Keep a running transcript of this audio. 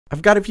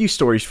I've got a few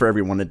stories for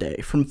everyone today,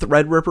 from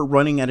Threadripper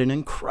running at an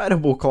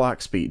incredible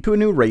clock speed to a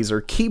new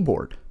Razer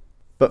keyboard.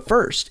 But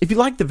first, if you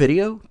liked the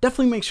video,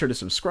 definitely make sure to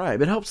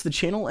subscribe. It helps the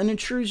channel and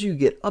ensures you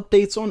get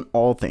updates on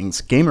all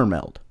things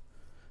GamerMeld.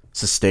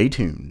 So stay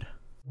tuned.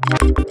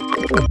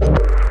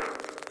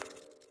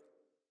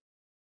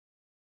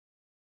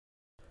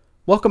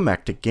 Welcome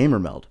back to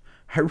GamerMeld.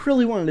 I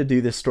really wanted to do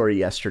this story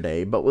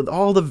yesterday, but with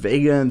all the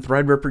Vega and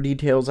Threadripper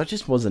details, I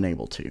just wasn't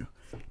able to.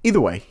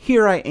 Either way,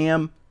 here I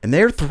am, and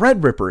there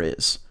Threadripper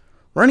is,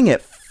 running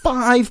at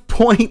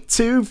 5.2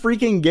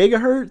 freaking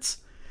gigahertz.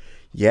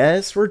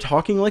 Yes, we're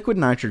talking liquid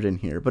nitrogen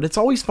here, but it's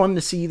always fun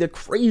to see the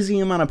crazy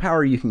amount of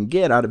power you can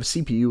get out of a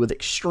CPU with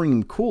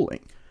extreme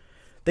cooling.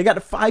 They got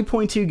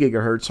 5.2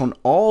 gigahertz on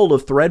all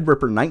of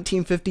Threadripper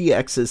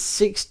 1950X's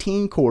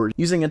 16 cores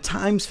using a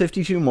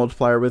 ×52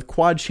 multiplier with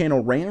quad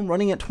channel RAM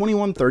running at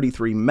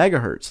 2133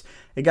 megahertz.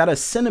 It got a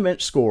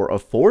Cinebench score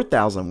of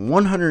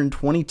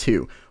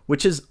 4,122,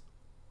 which is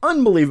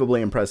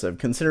unbelievably impressive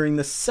considering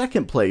the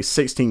second place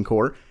 16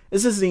 core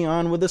is a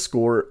Xeon with a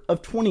score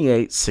of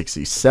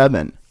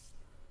 2867.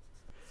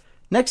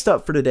 Next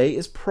up for today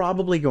is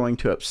probably going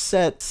to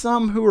upset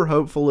some who are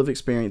hopeful of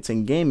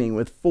experiencing gaming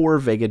with 4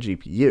 Vega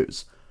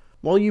GPUs.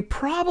 While you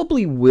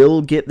probably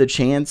will get the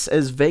chance,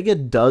 as Vega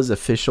does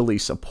officially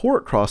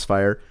support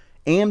Crossfire,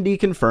 AMD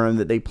confirmed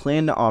that they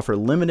plan to offer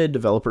limited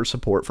developer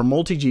support for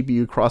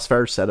multi-GPU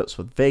Crossfire setups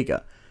with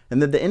Vega,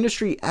 and that the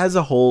industry as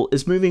a whole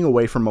is moving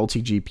away from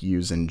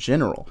multi-GPUs in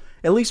general,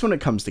 at least when it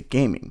comes to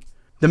gaming.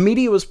 The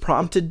media was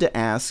prompted to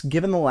ask,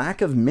 given the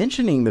lack of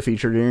mentioning the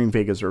feature during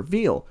Vega's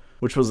reveal,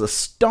 which was a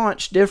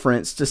staunch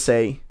difference to,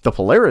 say, the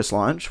Polaris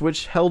launch,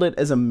 which held it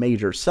as a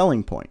major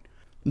selling point.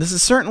 This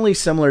is certainly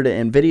similar to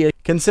Nvidia,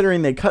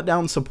 considering they cut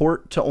down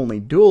support to only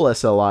dual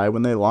SLI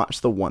when they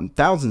launched the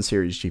 1000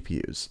 series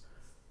GPUs.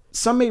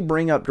 Some may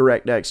bring up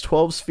DirectX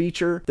 12's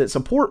feature that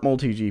support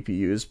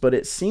multi-GPUs, but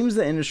it seems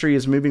the industry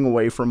is moving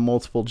away from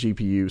multiple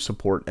GPU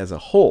support as a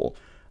whole,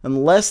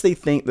 unless they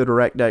think the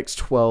DirectX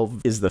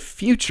 12 is the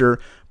future,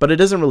 but it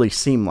doesn't really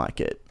seem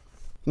like it.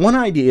 One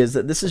idea is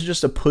that this is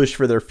just a push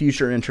for their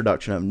future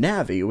introduction of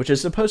Navi, which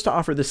is supposed to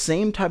offer the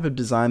same type of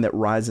design that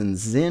Ryzen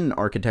Zen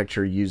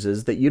architecture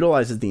uses that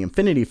utilizes the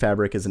Infinity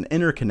Fabric as an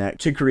interconnect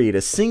to create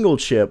a single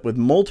chip with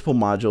multiple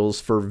modules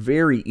for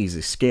very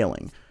easy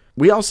scaling.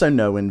 We also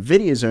know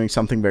Nvidia is doing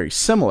something very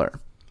similar.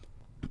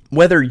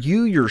 Whether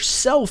you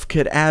yourself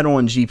could add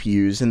on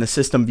GPUs and the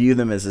system view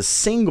them as a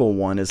single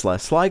one is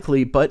less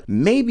likely, but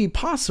may be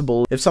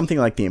possible if something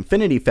like the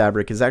Infinity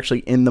Fabric is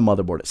actually in the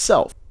motherboard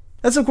itself.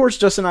 That's of course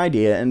just an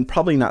idea and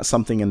probably not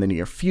something in the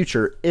near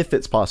future if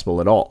it's possible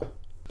at all.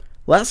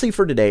 Lastly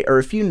for today are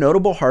a few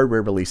notable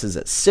hardware releases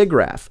at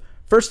Siggraph.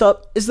 First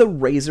up is the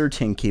Razer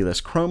 10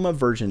 keyless Chroma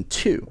version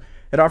 2.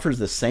 It offers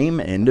the same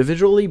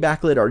individually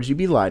backlit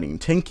RGB lighting,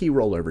 10 key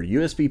rollover,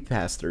 USB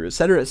pass-through,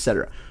 etc,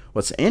 etc.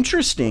 What's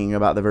interesting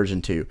about the version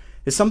 2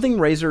 is something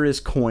Razer has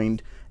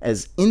coined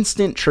as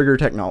instant trigger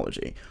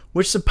technology,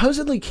 which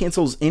supposedly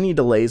cancels any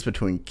delays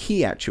between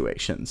key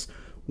actuations.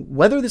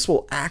 Whether this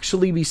will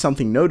actually be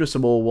something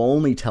noticeable will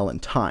only tell in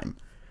time.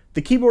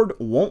 The keyboard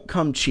won't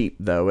come cheap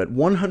though at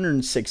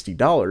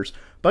 $160,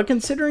 but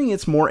considering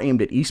it's more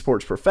aimed at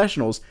esports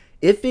professionals,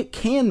 if it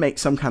can make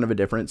some kind of a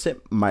difference,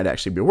 it might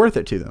actually be worth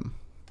it to them.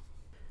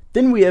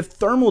 Then we have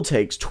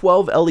Thermaltake's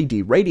 12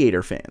 LED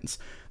radiator fans,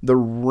 the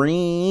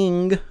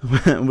Ring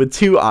with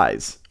 2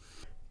 eyes.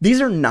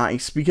 These are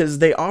nice because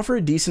they offer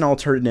a decent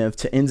alternative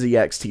to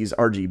NZXT's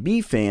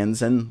RGB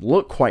fans and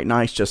look quite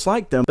nice just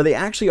like them, but they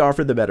actually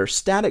offer the better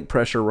static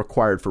pressure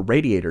required for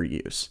radiator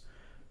use.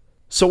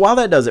 So while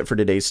that does it for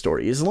today's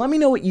stories, let me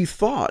know what you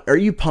thought. Are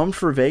you pumped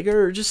for Vega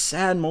or just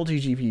sad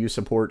multi-GPU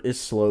support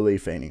is slowly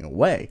fading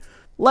away?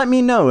 Let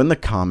me know in the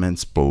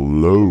comments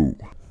below.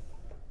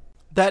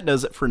 That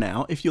does it for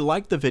now. If you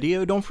liked the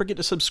video, don't forget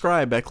to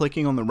subscribe by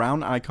clicking on the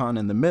round icon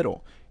in the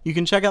middle. You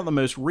can check out the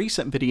most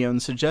recent video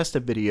and suggest a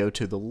video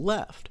to the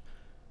left.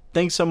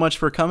 Thanks so much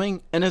for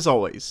coming, and as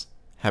always,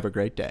 have a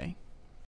great day.